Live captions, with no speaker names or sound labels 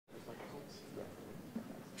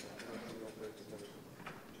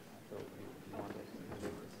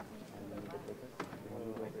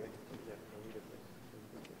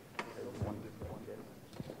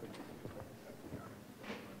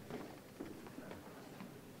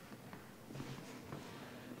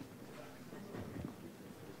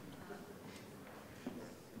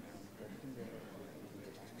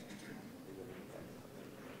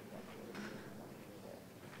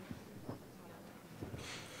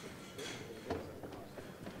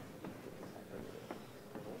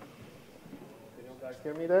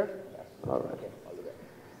hear me there? Yes. All right. Okay, I'll do that.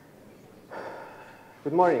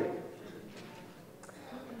 Good morning.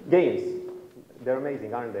 Games. They're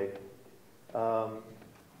amazing, aren't they?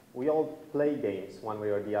 We all play games one way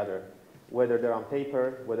or the other, whether they're on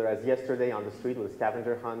paper, whether as yesterday on the street with a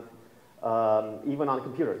scavenger hunt, even on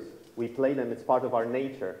computers. We play them. It's part of our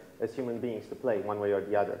nature as human beings to play one way or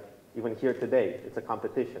the other. Even here today, it's a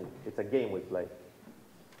competition. It's a game we play.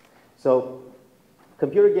 So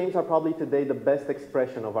computer games are probably today the best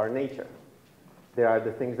expression of our nature. They are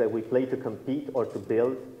the things that we play to compete or to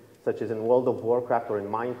build, such as in World of Warcraft or in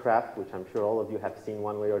Minecraft, which I'm sure all of you have seen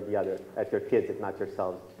one way or the other at your kids, if not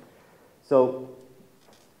yourselves. So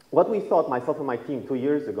what we thought, myself and my team 2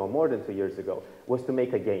 years ago, more than 2 years ago, was to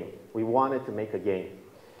make a game. We wanted to make a game.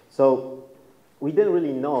 So we didn't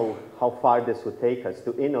really know how far this would take us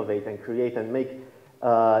to innovate and create and make,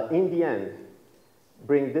 in the end,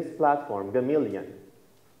 bring this platform, Gameleon,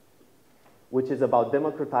 which is about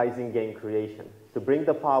democratizing game creation, to bring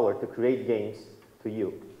the power to create games to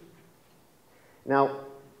you. Now,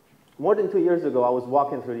 more than 2 years ago, I was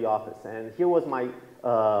walking through the office, and here was my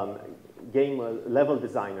game level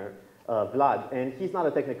designer, Vlad, and he's not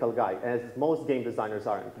a technical guy, as most game designers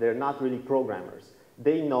aren't. They're not really programmers.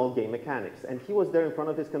 They know game mechanics. And he was there in front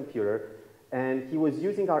of his computer, and he was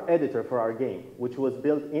using our editor for our game, which was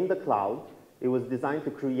built in the cloud. It was designed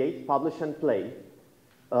to create, publish, and play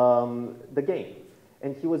the game.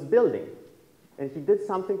 And he was building. And he did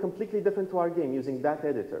something completely different to our game using that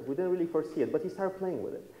editor. We didn't really foresee it, but he started playing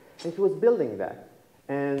with it. And he was building that.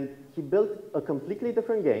 And he built a completely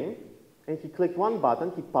different game, and he clicked one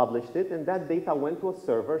button, he published it, and that data went to a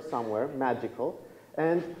server somewhere, magical,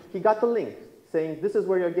 and he got the link saying, this is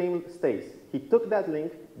where your game stays. He took that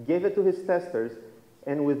link, gave it to his testers,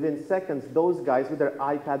 and within seconds, those guys with their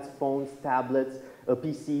iPads, phones, tablets,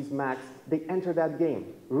 PCs, Macs, they enter that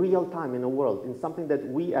game, real time in a world, in something that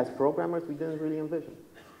we as programmers, we didn't really envision.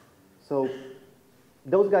 So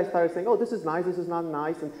those guys started saying, oh, this is nice, this is not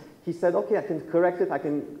nice, and he said, okay, I can correct it, I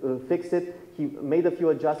can fix it. He made a few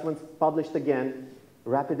adjustments, published again,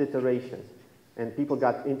 rapid iterations, and people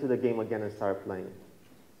got into the game again and started playing.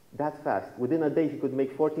 That fast. Within a day, he could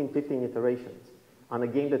make 14, 15 iterations on a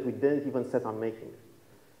game that we didn't even set on making.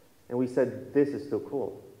 And we said, this is too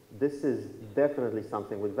cool. This is definitely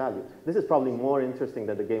something with value. This is probably more interesting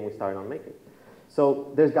than the game we started on making.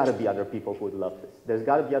 So there's got to be other people who would love this. There's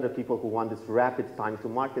got to be other people who want this rapid time to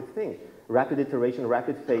market thing. Rapid iteration,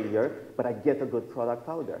 rapid failure, but I get a good product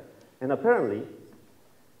out there. And apparently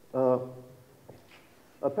there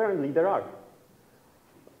are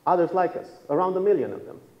others like us, around 1 million of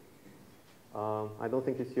them. I don't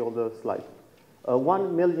think you see all the slides.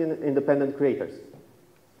 1 million independent creators.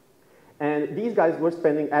 And these guys were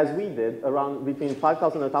spending, as we did, around between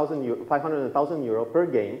 500 and 1,000 euro per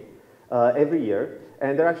game every year.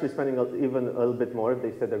 And they're actually spending even a little bit more if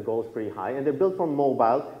they set their goals pretty high. And they're built for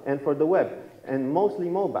mobile and for the web. And mostly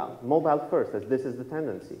mobile. Mobile first, as this is the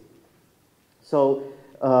tendency. So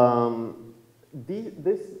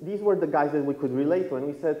these were the guys that we could relate to. And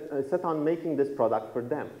we set on making this product for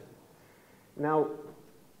them. Now,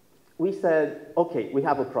 we said, okay, we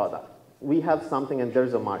have a product. We have something and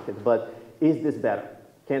there's a market, but is this better?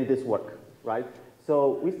 Can this work, right?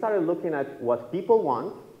 So we started looking at what people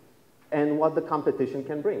want and what the competition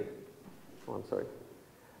can bring. Oh, I'm sorry.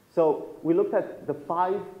 So we looked at the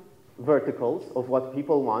 5 verticals of what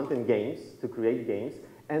people want in games, to create games,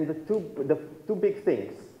 and the two big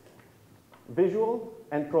things, visual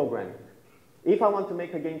and programming. If I want to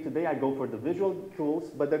make a game today, I go for the visual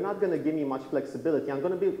tools, but they're not going to give me much flexibility. I'm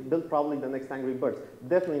going to build probably the next Angry Birds.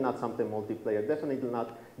 Definitely not something multiplayer. Definitely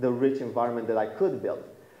not the rich environment that I could build.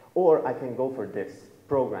 Or I can go for this,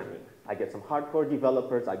 programming. I get some hardcore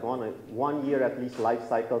developers. I go on a 1 year at least life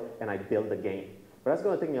cycle, and I build a game. But that's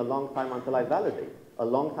going to take me a long time until I validate. A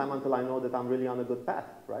long time until I know that I'm really on a good path,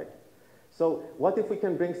 right? So what if we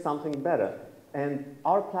can bring something better? And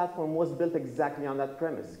our platform was built exactly on that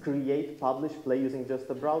premise. Create, publish, play using just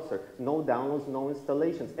a browser. No downloads, no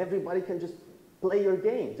installations. Everybody can just play your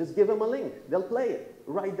game. Just give them a link. They'll play it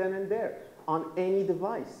right then and there on any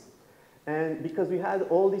device. And because we had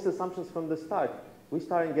all these assumptions from the start, we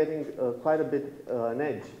started getting quite a bit an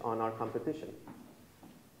edge on our competition.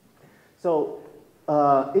 So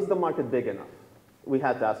is the market big enough? We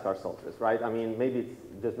had to ask ourselves this, right? I mean, maybe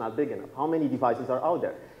it's just not big enough. How many devices are out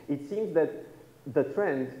there? It seems that the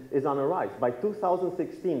trend is on a rise. By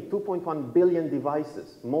 2016, 2.1 billion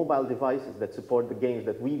devices, mobile devices that support the games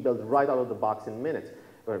that we build right out of the box in minutes,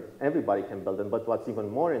 where everybody can build them. But what's even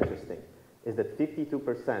more interesting is that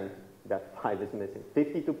 52%, that 5 is missing,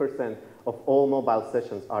 52% of all mobile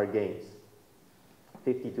sessions are games.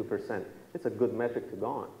 52%. It's a good metric to go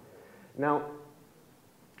on. Now,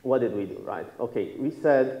 what did we do, right? Okay, we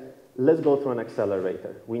said, let's go through an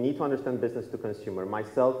accelerator. We need to understand business to consumer.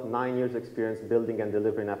 Myself, 9 years experience building and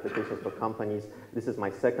delivering applications for companies. This is my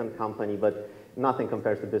second company, but nothing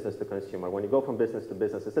compares to business to consumer. When you go from business to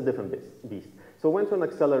business, it's a different beast. So we went to an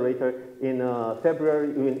accelerator in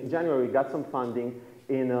January, we got some funding.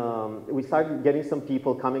 We started getting some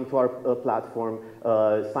people coming to our platform,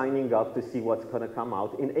 signing up to see what's gonna come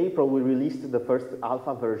out. In April, we released the first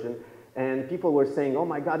alpha version, and people were saying, oh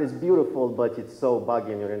my God, it's beautiful, but it's so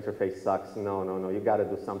buggy and your interface sucks. No, no, no, you gotta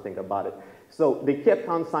do something about it. So they kept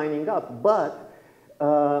on signing up, but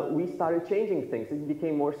we started changing things. It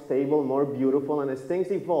became more stable, more beautiful, and as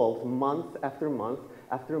things evolved, month after month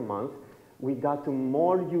after month, we got to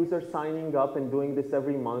more users signing up and doing this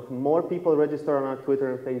every month, more people register on our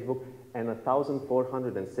Twitter and Facebook, and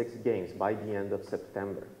 1,406 games by the end of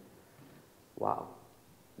September. Wow.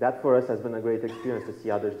 That for us has been a great experience to see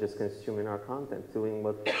others just consuming our content, doing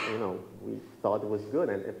what we thought was good,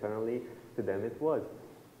 and apparently to them it was.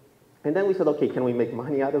 And then we said, okay, can we make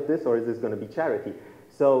money out of this, or is this going to be charity?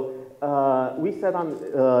 So we set on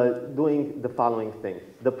doing the following thing.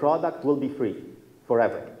 The product will be free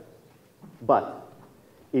forever. But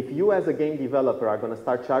if you as a game developer are going to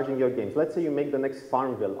start charging your games, let's say you make the next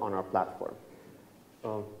Farmville on our platform.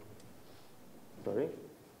 Sorry?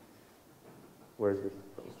 Where is this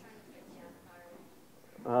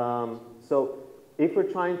from? So if we're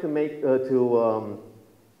trying to make,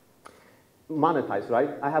 monetize, right?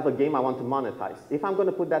 I have a game I want to monetize. If I'm going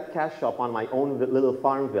to put that cash shop on my own little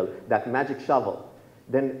Farmville, that magic shovel,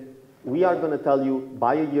 then we are going to tell you,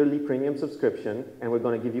 buy a yearly premium subscription, and we're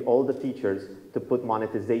going to give you all the features to put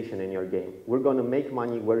monetization in your game. We're going to make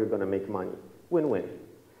money where you're going to make money. Win-win.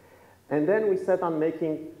 And then we set on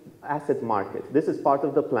making asset market. This is part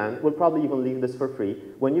of the plan. We'll probably even leave this for free.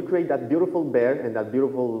 When you create that beautiful bear and that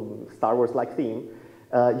beautiful Star Wars-like theme,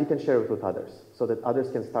 you can share it with others so that others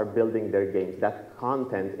can start building their games. That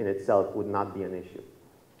content in itself would not be an issue.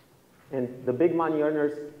 And the big money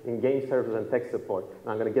earners in game servers and tech support.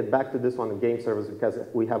 And I'm going to get back to this one in game servers because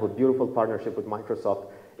we have a beautiful partnership with Microsoft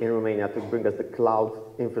in Romania to bring us the cloud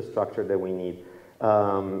infrastructure that we need.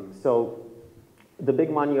 So the big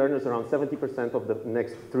money earners, around 70% of the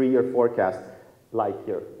next 3-year forecast, lie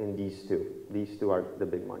here in these two. These two are the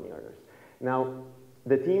big money earners. Now,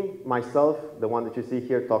 the team, myself, the one that you see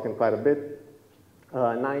here talking quite a bit,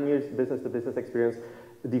 9 years business-to-business experience.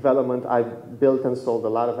 Development, I've built and sold a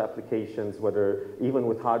lot of applications, whether even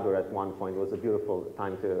with hardware at one point. It was a beautiful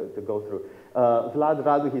time to go through. Vlad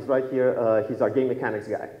Radu, he's right here. He's our game mechanics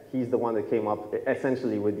guy. He's the one that came up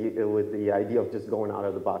essentially with the idea of just going out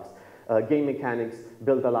of the box. Game mechanics,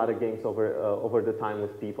 built a lot of games over the time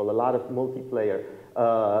with people, a lot of multiplayer.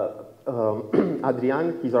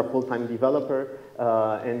 Adrian, he's our full-time developer,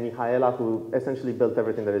 and Mihaela, who essentially built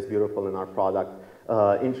everything that is beautiful in our product.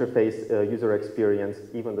 Interface, user experience,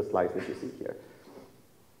 even the slides that you see here.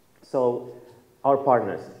 So our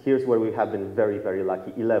partners, here's where we have been very, very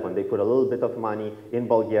lucky. 11, they put a little bit of money in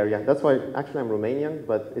Bulgaria. That's why, actually I'm Romanian,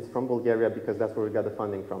 but it's from Bulgaria because that's where we got the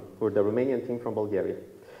funding from. We're the Romanian team from Bulgaria.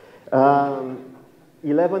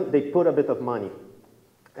 11, they put a bit of money.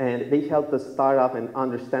 And they helped us start up and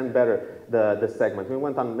understand better the segment. We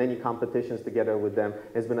went on many competitions together with them.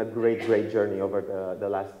 It's been a great, great journey over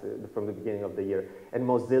from the beginning of the year. And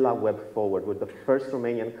Mozilla Web Forward, we're the first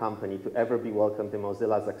Romanian company to ever be welcomed in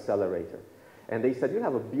Mozilla's accelerator. And they said, you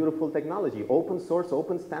have a beautiful technology, open source,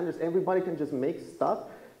 open standards, everybody can just make stuff.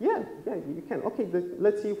 Yeah, you can. Okay,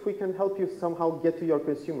 let's see if we can help you somehow get to your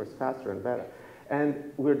consumers faster and better.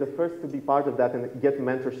 And we're the first to be part of that and get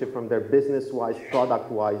mentorship from their business-wise,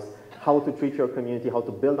 product-wise, how to treat your community, how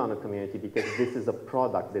to build on a community, because this is a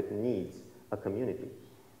product that needs a community.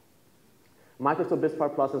 Microsoft BizFar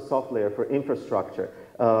Plus and SoftLayer for infrastructure.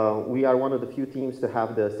 We are one of the few teams to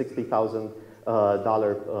have the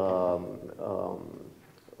 $60,000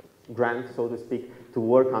 grant, so to speak, to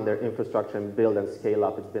work on their infrastructure and build and scale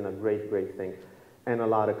up. It's been a great, great thing. And a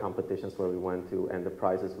lot of competitions where we went to and the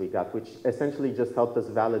prizes we got, which essentially just helped us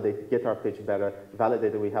validate, get our pitch better,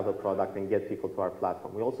 validate that we have a product, and get people to our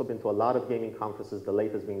platform. We've also been to a lot of gaming conferences, the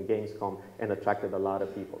latest being Gamescom, and attracted a lot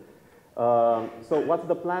of people. So what's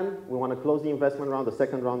the plan? We want to close the investment round. The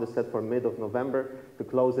second round is set for mid of November to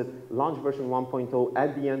close it. Launch version 1.0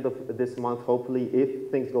 at the end of this month, hopefully,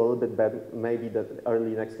 if things go a little bit better, maybe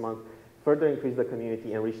early next month. Further increase the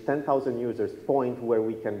community and reach 10,000 users, point where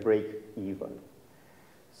we can break even.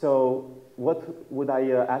 So what would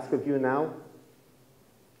I ask of you now?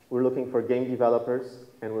 We're looking for game developers,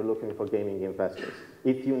 and we're looking for gaming investors.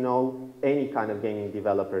 If you know any kind of gaming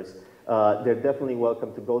developers, they're definitely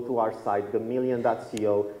welcome to go to our site,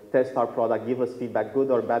 Gameleon.co, test our product, give us feedback,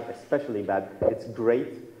 good or bad, especially bad. It's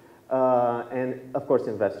great. And of course,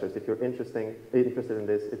 investors, if you're interested in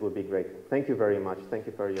this, it would be great. Thank you very much. Thank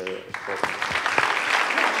you for your support.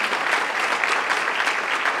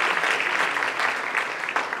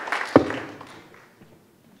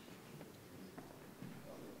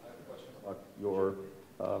 Your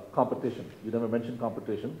competition. You never mentioned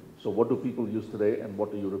competition. So what do people use today and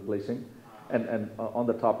what are you replacing? And on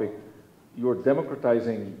the topic, you're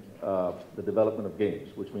democratizing the development of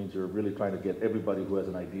games, which means you're really trying to get everybody who has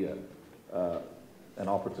an idea an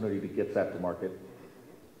opportunity to get that to market.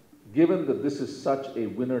 Given that this is such a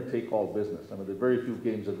winner-take-all business, I mean, there are very few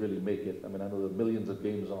games that really make it. I mean, I know there are millions of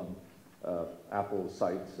games on Apple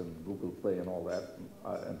sites and Google Play and all that,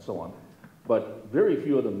 and so on. But very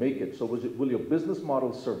few of them make it. So will your business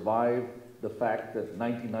model survive the fact that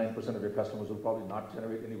 99% of your customers will probably not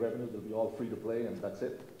generate any revenue? They'll be all free to play and that's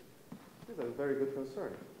it? This is a very good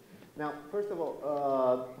concern. Now, first of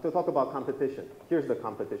all, to talk about competition, here's the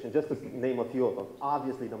competition, just to name a few of them.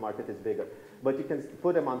 Obviously, the market is bigger, but you can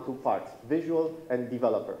put them on two parts, visual and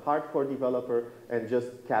developer, hardcore developer and just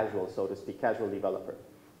casual, so to speak, casual developer.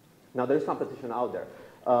 Now, there's competition out there.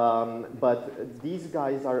 But these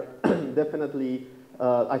guys are definitely,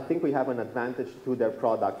 I think we have an advantage to their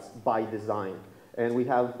products by design. And we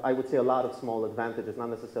have, I would say, a lot of small advantages, not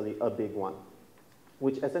necessarily a big one,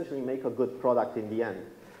 which essentially make a good product in the end.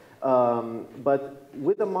 But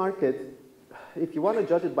with the market, if you want to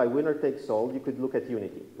judge it by winner takes all, you could look at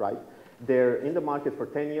Unity, right? They're in the market for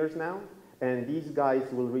 10 years now, and these guys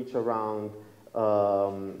will reach around,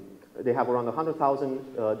 they have around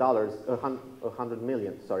 $100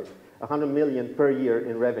 million per year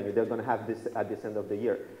in revenue. They're going to have this at this end of the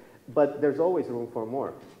year. But there's always room for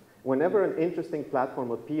more. Whenever an interesting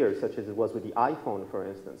platform appears, such as it was with the iPhone, for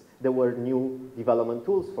instance, there were new development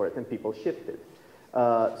tools for it, and people shifted.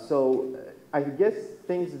 So I guess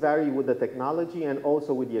things vary with the technology and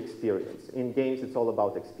also with the experience. In games, it's all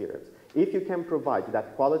about experience. If you can provide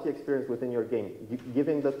that quality experience within your game,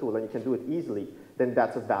 giving the tool, and you can do it easily, then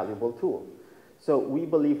that's a valuable tool. So we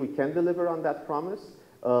believe we can deliver on that promise.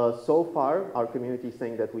 So far, our community is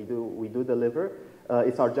saying that we do deliver.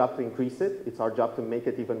 It's our job to increase it. It's our job to make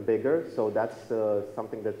it even bigger. So that's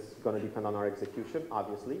something that's going to depend on our execution,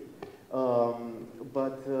 obviously.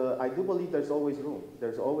 But I do believe there's always room.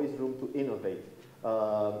 There's always room to innovate.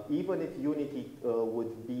 Even if Unity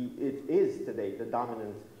it is today the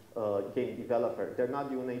dominant game developer, they're not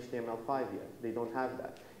doing HTML5 yet. They don't have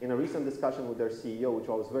that. In a recent discussion with their CEO, which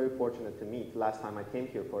I was very fortunate to meet last time I came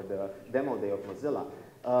here for the demo day of Mozilla,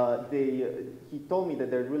 he told me that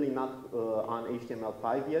they're really not on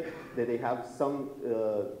HTML5 yet, that they have some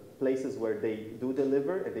places where they do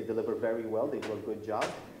deliver, and they deliver very well, they do a good job.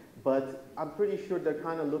 But I'm pretty sure they're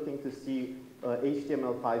kind of looking to see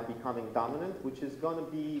HTML5 becoming dominant, which is going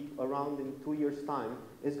to be around in 2 years' time,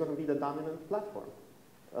 is going to be the dominant platform.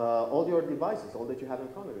 All your devices, all that you have in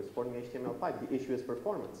front of you is supporting HTML5. The issue is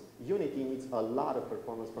performance. Unity needs a lot of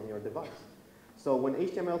performance from your device. So when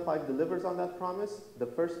HTML5 delivers on that promise, the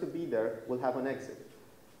first to be there will have an exit.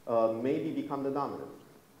 Maybe become the dominant.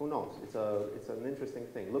 Who knows? It's an interesting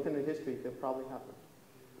thing. Look in the history, it'll probably happen.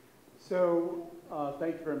 So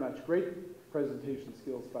thank you very much. Great presentation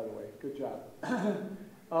skills, by the way. Good job.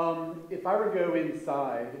 If I were to go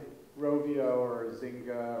inside Rovio or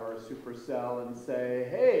Zynga or Supercell and say,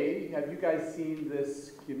 hey, have you guys seen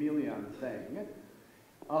this Gameleon thing?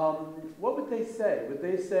 What would they say? Would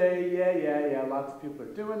they say, yeah, lots of people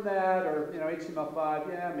are doing that, or HTML5,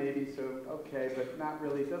 yeah, maybe, so okay, but not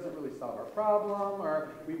really, it doesn't really solve our problem, or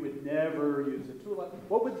we would never use a tool.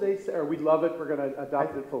 What would they say? Or we love it, we're going to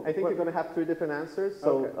adopt it fully. I think you're going to have 3 different answers.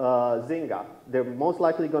 So okay. Zynga, they're most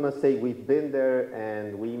likely going to say we've been there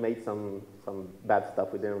and we made some bad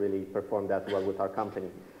stuff. We didn't really perform that well with our company.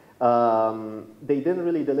 They didn't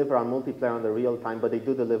really deliver on multiplayer on the real time, but they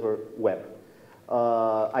do deliver web.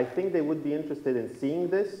 I think they would be interested in seeing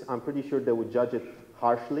this. I'm pretty sure they would judge it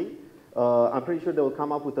harshly. I'm pretty sure they will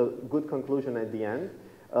come up with a good conclusion at the end.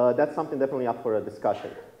 That's something definitely up for a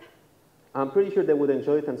discussion. I'm pretty sure they would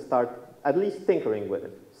enjoy it and start at least tinkering with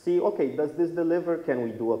it. See, okay, does this deliver? Can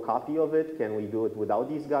we do a copy of it? Can we do it without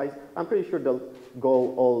these guys? I'm pretty sure they'll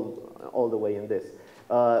go all the way in this.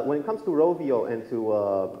 When it comes to Rovio and to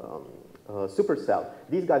Supercell,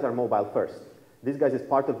 these guys are mobile first. These guys is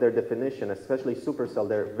part of their definition, especially Supercell.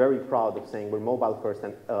 They're very proud of saying we're mobile first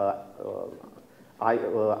and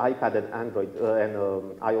iPad and Android and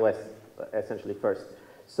iOS essentially first.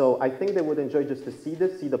 So I think they would enjoy just to see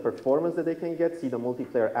this, see the performance that they can get, see the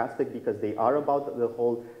multiplayer aspect, because they are about the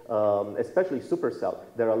whole, especially Supercell.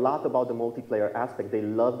 They're a lot about the multiplayer aspect. They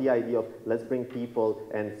love the idea of let's bring people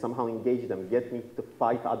and somehow engage them, get me to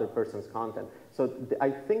fight other person's content. So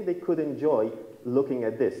I think they could enjoy looking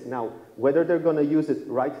at this. Now, whether they're going to use it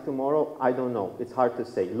right tomorrow, I don't know. It's hard to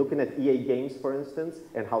say. Looking at EA games, for instance,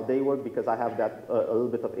 and how they work, because I have that a little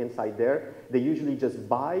bit of insight there, they usually just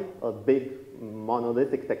buy a big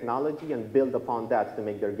monolithic technology and build upon that to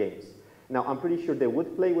make their games. Now, I'm pretty sure they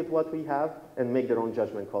would play with what we have and make their own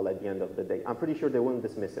judgment call at the end of the day. I'm pretty sure they wouldn't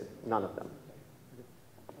dismiss it. None of them.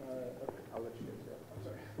 I'll let you get to it. I'm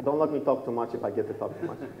sorry. Don't let me talk too much if I get to talk too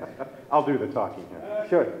much. I'll do the talking here.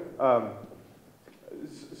 Sure.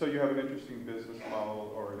 So you have an interesting business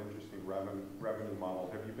model or an interesting revenue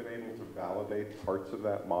model. Have you been able to validate parts of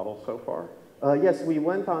that model so far? Yes, we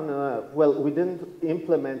went on, well, we didn't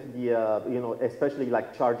implement the, especially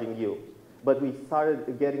like charging you, but we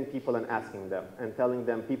started getting people and asking them and telling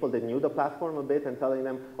them, people that knew the platform a bit and telling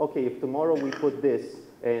them, okay, if tomorrow we put this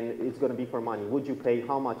and it's going to be for money, would you pay,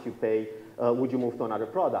 how much you pay, would you move to another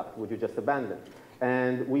product, would you just abandon?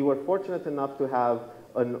 And we were fortunate enough to have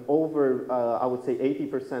an over, I would say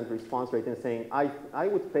 80% response rate in saying, I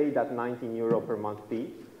would pay that €19 per month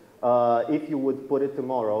fee if you would put it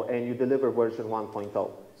tomorrow and you deliver version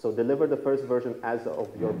 1.0. So deliver the first version as of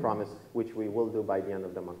your promise, which we will do by the end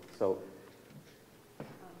of the month. So,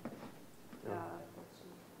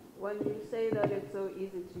 when you say that it's so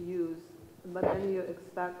easy to use, but then you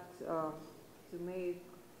expect to make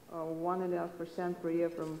 1.5% per year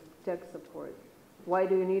from tech support. Why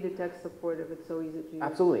do you need a tech support if it's so easy to use?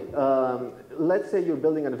 Absolutely. Let's say you're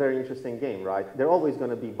building a very interesting game, right? There are always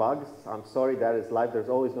going to be bugs. I'm sorry, that is life. There's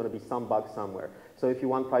always going to be some bug somewhere. So if you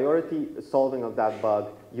want priority solving of that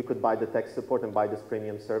bug, you could buy the tech support and buy this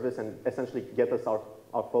premium service and essentially get us our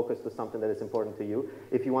focus to something that is important to you.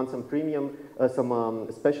 If you want some premium, some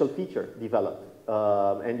special feature developed,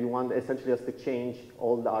 and you want essentially us to change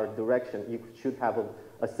all our direction, you should have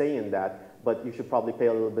a say in that. But you should probably pay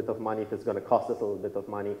a little bit of money if it's going to cost us a little bit of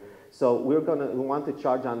money. So we want to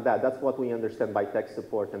charge on that. That's what we understand by tech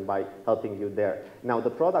support and by helping you there. Now, the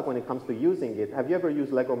product, when it comes to using it, have you ever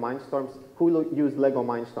used Lego Mindstorms? Who used Lego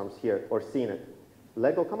Mindstorms here or seen it?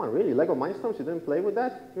 Lego, come on, really? Lego Mindstorms? You didn't play with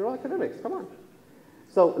that? You're all academics, come on.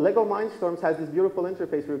 So Lego Mindstorms has this beautiful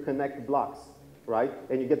interface where you connect blocks, right?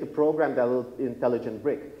 And you get to program that little intelligent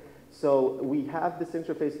brick. So we have this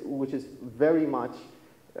interface which is very much,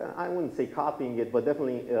 I wouldn't say copying it, but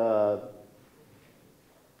definitely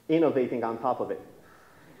innovating on top of it.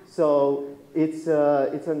 So it's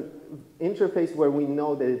an interface where we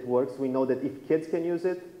know that it works. We know that if kids can use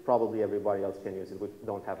it, probably everybody else can use it, which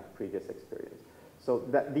don't have previous experience. So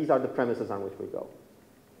these are the premises on which we go.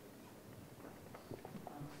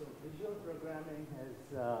 So visual programming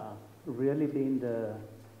has really been the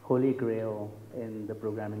holy grail in the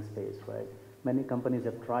programming space, right? Many companies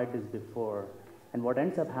have tried this before. And what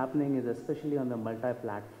ends up happening is, especially on the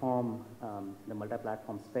multi-platform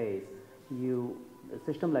space, a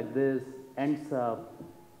system like this ends up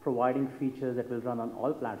providing features that will run on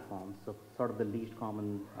all platforms, so sort of the least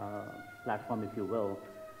common platform, if you will,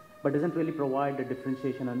 but doesn't really provide the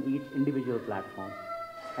differentiation on each individual platform.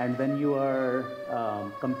 And when you are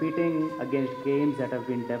competing against games that have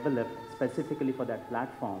been developed specifically for that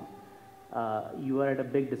platform, you are at a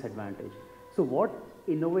big disadvantage. So what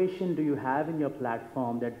innovation do you have in your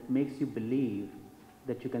platform that makes you believe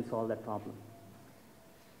that you can solve that problem?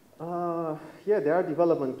 Yeah, there are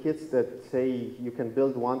development kits that say you can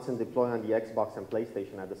build once and deploy on the Xbox and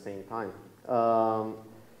PlayStation at the same time.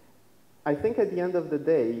 I think at the end of the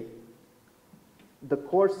day, the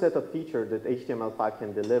core set of features that HTML5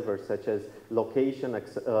 can deliver, such as location,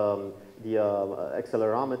 the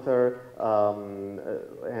accelerometer,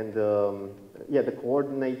 and the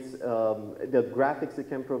coordinates, the graphics it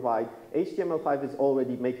can provide, HTML5 is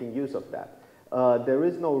already making use of that. There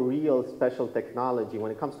is no real special technology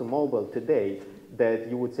when it comes to mobile today that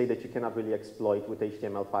you would say that you cannot really exploit with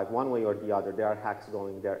HTML5 one way or the other. There are hacks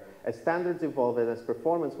going there. As standards evolve and as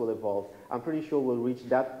performance will evolve, I'm pretty sure we'll reach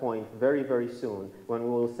that point very, very soon when we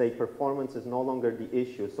will say performance is no longer the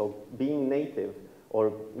issue. So being native or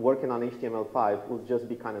working on HTML5 will just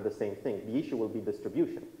be kind of the same thing. The issue will be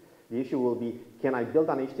distribution. The issue will be, can I build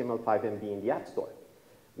on HTML5 and be in the App Store?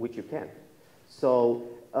 Which you can. So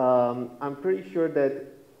I'm pretty sure that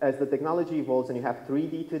as the technology evolves and you have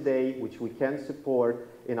 3D today, which we can support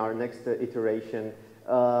in our next iteration,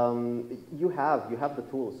 you have the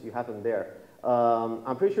tools, you have them there.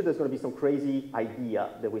 I'm pretty sure there's going to be some crazy idea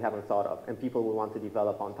that we haven't thought of and people will want to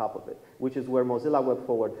develop on top of it, which is where Mozilla Web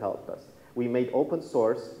Forward helped us. We made open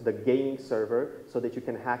source the gaming server so that you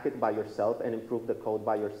can hack it by yourself and improve the code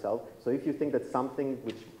by yourself. So if you think that something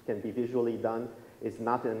which can be visually done is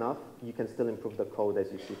not enough, you can still improve the code as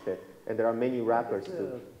you see fit. And there are many wrappers too.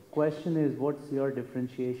 The question is, what's your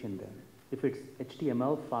differentiation then? If it's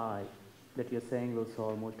HTML5 that you're saying will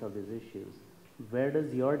solve most of these issues, where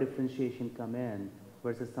does your differentiation come in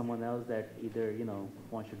versus someone else that either, you know,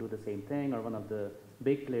 wants to do the same thing, or one of the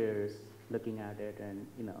big players looking at it and,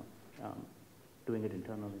 you know, doing it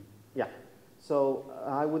internally? Yeah. So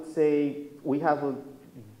I would say we have a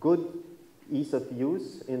good ease of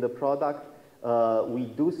use in the product. We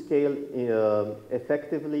do scale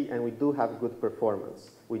effectively, and we do have good performance.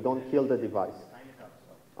 We don't kill the device.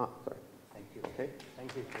 Ah, sorry. Thank you. Okay.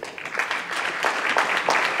 Thank you.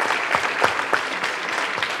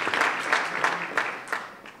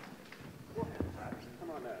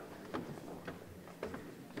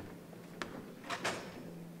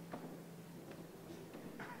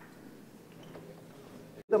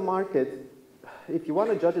 The market, if you want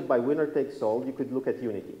to judge it by winner takes all, you could look at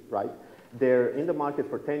Unity, right? They're in the market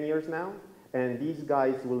for 10 years now, and these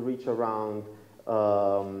guys will reach around,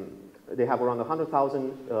 they have around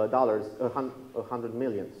 $100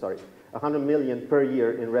 million per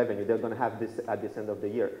year in revenue. They're going to have this at this end of the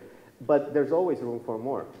year. But there's always room for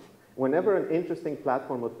more. Whenever an interesting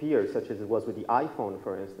platform appears, such as it was with the iPhone,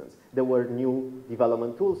 for instance, there were new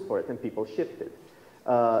development tools for it, and people shipped it.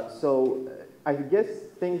 So I guess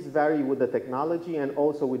things vary with the technology and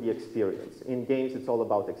also with the experience. In games, it's all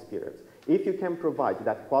about experience. If you can provide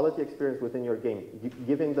that quality experience within your game,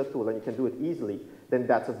 giving the tool, and you can do it easily, then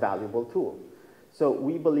that's a valuable tool. So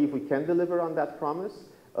we believe we can deliver on that promise.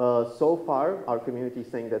 So far, our community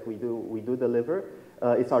is saying that we do deliver.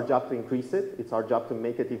 It's our job to increase it. It's our job to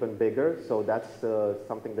make it even bigger. So that's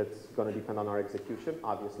something that's going to depend on our execution,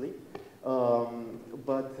 obviously.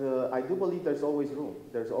 But I do believe there's always room.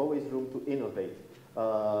 There's always room to innovate.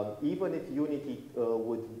 Even if Unity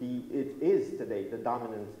it is today the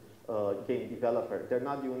dominant game developer, they're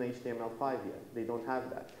not doing HTML5 yet. They don't have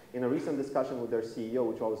that. In a recent discussion with their CEO,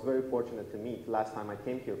 which I was very fortunate to meet last time I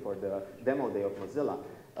came here for the demo day of Mozilla,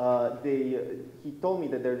 he told me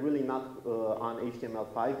that they're really not on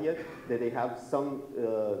HTML5 yet, that they have some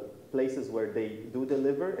places where they do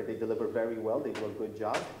deliver, and they deliver very well. They do a good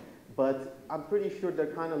job. But I'm pretty sure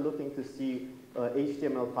they're kind of looking to see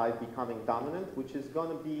HTML5 becoming dominant, which is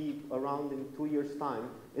going to be around in 2 years' time,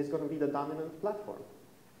 is going to be the dominant platform.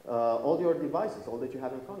 All your devices, all that you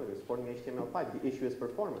have in front of you is supporting HTML5. The issue is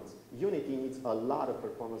performance. Unity needs a lot of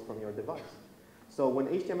performance from your device. So when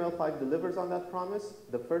HTML5 delivers on that promise,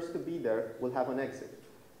 the first to be there will have an exit.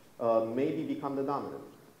 Maybe become the dominant.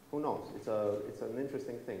 Who knows? It's an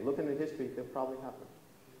interesting thing. Look in the history, it'll probably happen.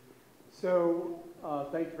 So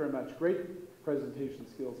thank you very much. Great presentation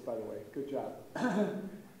skills, by the way. Good job.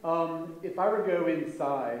 If I were to go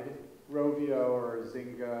inside Rovio or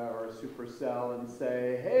Zynga or Supercell and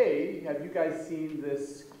say, hey, have you guys seen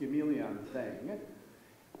this Gameleon thing?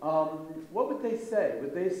 What would they say?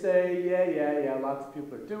 Would they say, yeah, lots of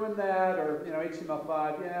people are doing that, or, you know,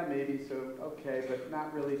 HTML5, yeah, maybe, so, okay, but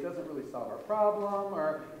not really, doesn't really solve our problem,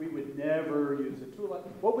 or we would never use a tool like,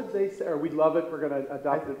 what would they say, or we love it, we're going to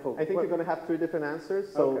adopt it full? I think you're going to have 3 different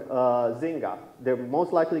answers. So Zynga, they're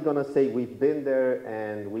most likely going to say we've been there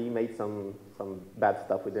and we made some bad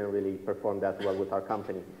stuff. We didn't really perform that well with our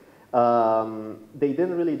company. They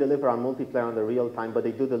didn't really deliver on multiplayer on the real time, but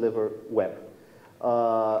they do deliver web.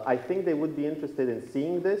 I think they would be interested in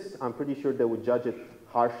seeing this. I'm pretty sure they would judge it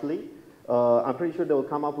harshly. I'm pretty sure they will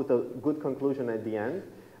come up with a good conclusion at the end.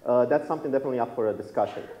 That's something definitely up for a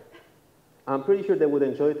discussion. I'm pretty sure they would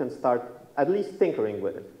enjoy it and start at least tinkering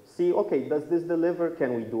with it. See, okay, does this deliver?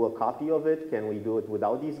 Can we do a copy of it? Can we do it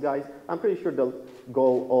without these guys? I'm pretty sure they'll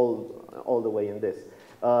go all the way in this.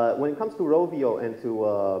 When it comes to Rovio and to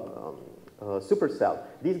Supercell,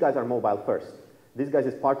 these guys are mobile first. These guys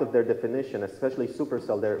is part of their definition, especially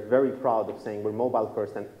Supercell. They're very proud of saying we're mobile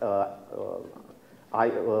first and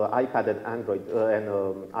iPad and Android and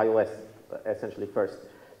iOS essentially first.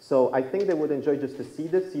 So I think they would enjoy just to see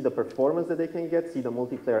this, see the performance that they can get, see the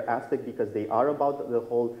multiplayer aspect, because they are about the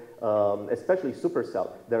whole, especially Supercell.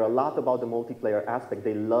 They're a lot about the multiplayer aspect.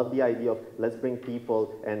 They love the idea of let's bring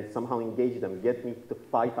people and somehow engage them, get me to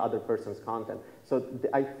fight other person's content. So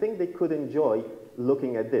I think they could enjoy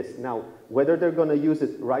looking at this. Now, whether they're going to use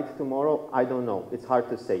it right tomorrow, I don't know. It's hard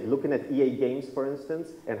to say. Looking at EA Games, for instance,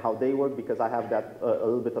 and how they work, because I have that a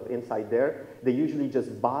little bit of insight there, they usually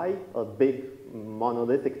just buy a big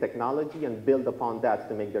monolithic technology and build upon that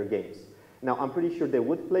to make their games. Now, I'm pretty sure they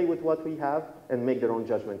would play with what we have and make their own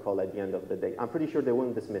judgment call at the end of the day. I'm pretty sure they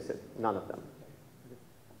wouldn't dismiss it. None of them.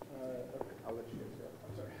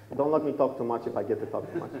 Don't let me talk too much if I get to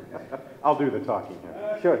talk too much. I'll do the talking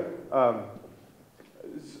here. Sure.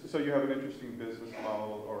 So you have an interesting business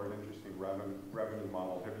model or an interesting revenue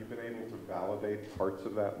model. Have you been able to validate parts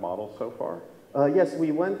of that model so far? Yes,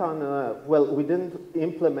 we went on, well, we didn't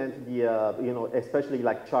implement the, especially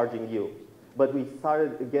like charging you, but we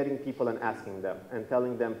started getting people and asking them and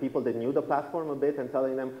telling them, people that knew the platform a bit and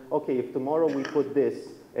telling them, okay, if tomorrow we put this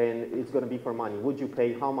and it's going to be for money, would you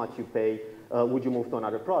pay, how much you pay, would you move to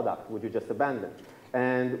another product, would you just abandon?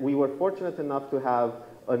 And we were fortunate enough to have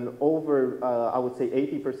an over, I would say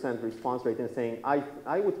 80% response rate in saying,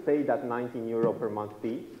 I would pay that 19 euro per month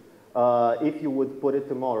fee if you would put it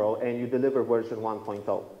tomorrow and you deliver version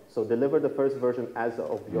 1.0. So deliver the first version as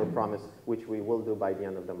of your promise, which we will do by the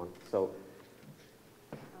end of the month. So,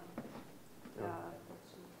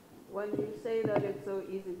 when you say that it's so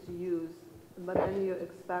easy to use, but then you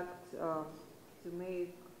expect to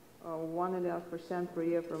make 1.5% per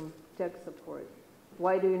year from tech support,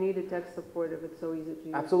 why do you need a tech support if it's so easy to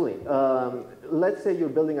use? Absolutely. Let's say you're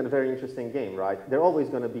building a very interesting game, right? There are always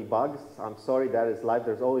going to be bugs. I'm sorry, that is life.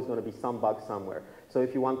 There's always going to be some bug somewhere. So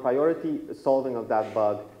if you want priority solving of that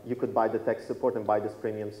bug, you could buy the tech support and buy this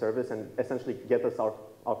premium service and essentially get us our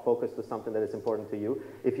focus to something that is important to you.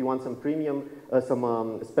 If you want some premium,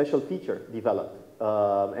 some special feature developed,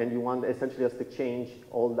 and you want essentially us to change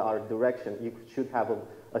all our direction, you should have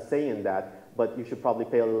a say in that. But you should probably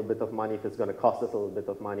pay a little bit of money if it's going to cost us a little bit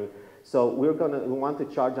of money. So we want to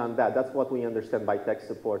charge on that. That's what we understand by tech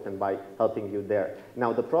support and by helping you there.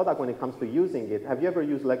 Now the product, when it comes to using it, have you ever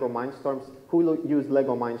used Lego Mindstorms? Who used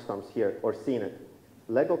Lego Mindstorms here or seen it?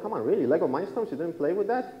 Lego, come on, really? Lego Mindstorms, you didn't play with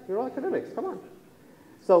that? You're all academics, come on.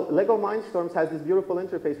 So Lego Mindstorms has this beautiful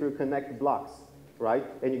interface where you connect blocks, right?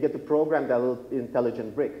 And you get to program that little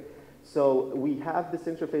intelligent brick. So we have this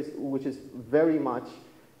interface which is very much,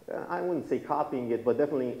 I wouldn't say copying it, but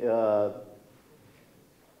definitely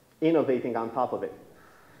innovating on top of it.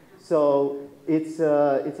 So it's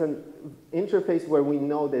an interface where we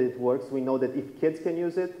know that it works. We know that if kids can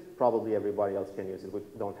use it, probably everybody else can use it. We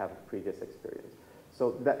don't have previous experience.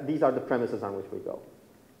 So these are the premises on which we go.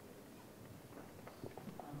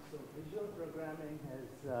 So visual programming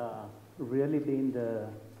has really been the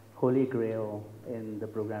holy grail in the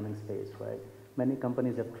programming space, right? Many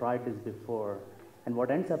companies have tried this before. And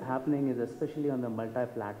what ends up happening is, especially on the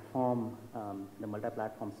multi-platform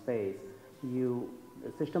space,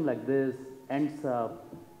 a system like this ends up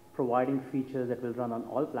providing features that will run on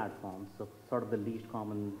all platforms, so sort of the least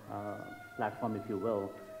common platform, if you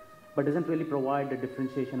will, but doesn't really provide the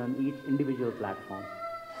differentiation on each individual platform.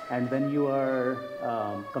 And when you are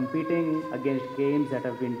competing against games that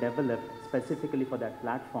have been developed specifically for that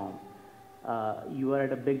platform, you are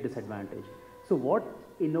at a big disadvantage. So what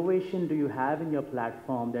innovation do you have in your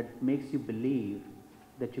platform that makes you believe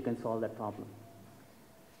that you can solve that problem?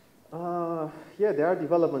 Yeah, there are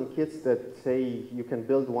development kits that say you can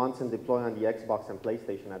build once and deploy on the Xbox and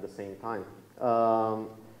PlayStation at the same time.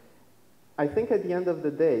 I think at the end of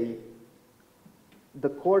the day, the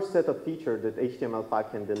core set of features that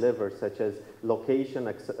HTML5 can deliver, such as location,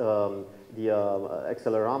 the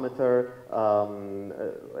accelerometer,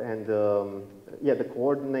 and the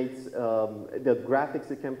coordinates, the graphics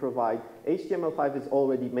it can provide, HTML5 is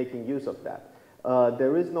already making use of that.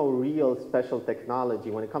 There is no real special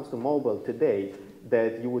technology when it comes to mobile today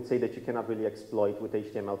that you would say that you cannot really exploit with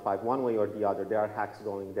HTML5 one way or the other. There are hacks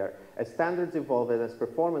going there. As standards evolve and as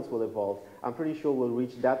performance will evolve, I'm pretty sure we'll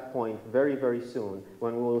reach that point very, very soon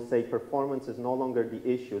when we will say performance is no longer the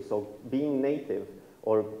issue. So being native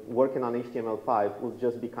or working on HTML5 will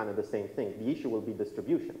just be kind of the same thing. The issue will be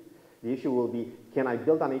distribution. The issue will be, can I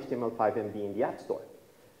build on HTML5 and be in the App Store?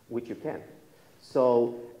 Which you can.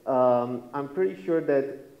 So I'm pretty sure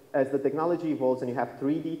that as the technology evolves and you have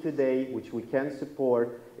 3D today, which we can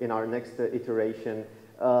support in our next iteration,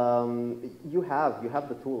 you have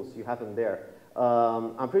the tools, you have them there.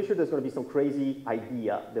 I'm pretty sure there's going to be some crazy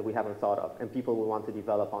idea that we haven't thought of and people will want to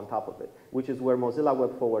develop on top of it, which is where Mozilla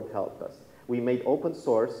Web Forward helped us. We made open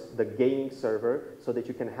source the gaming server so that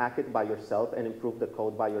you can hack it by yourself and improve the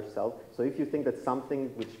code by yourself. So if you think that something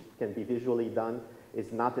which can be visually done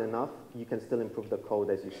is not enough, you can still improve the code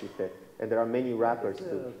as you see fit. And there are many wrappers too.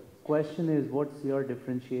 The question is, what's your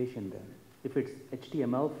differentiation then? If it's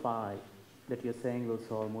HTML5 that you're saying will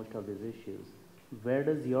solve most of these issues, where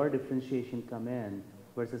does your differentiation come in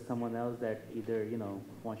versus someone else that either,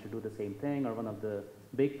 wants to do the same thing or one of the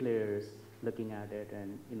big players looking at it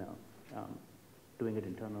and, doing it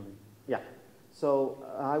internally? Yeah. So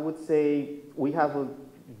I would say we have a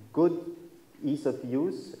good ease of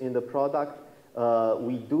use in the product.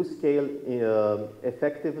 we do scale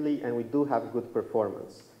effectively and we do have good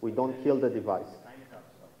performance. We don't kill the device. Time is up,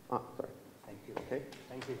 so Sorry. thank you. Okay.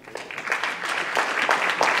 Thank you.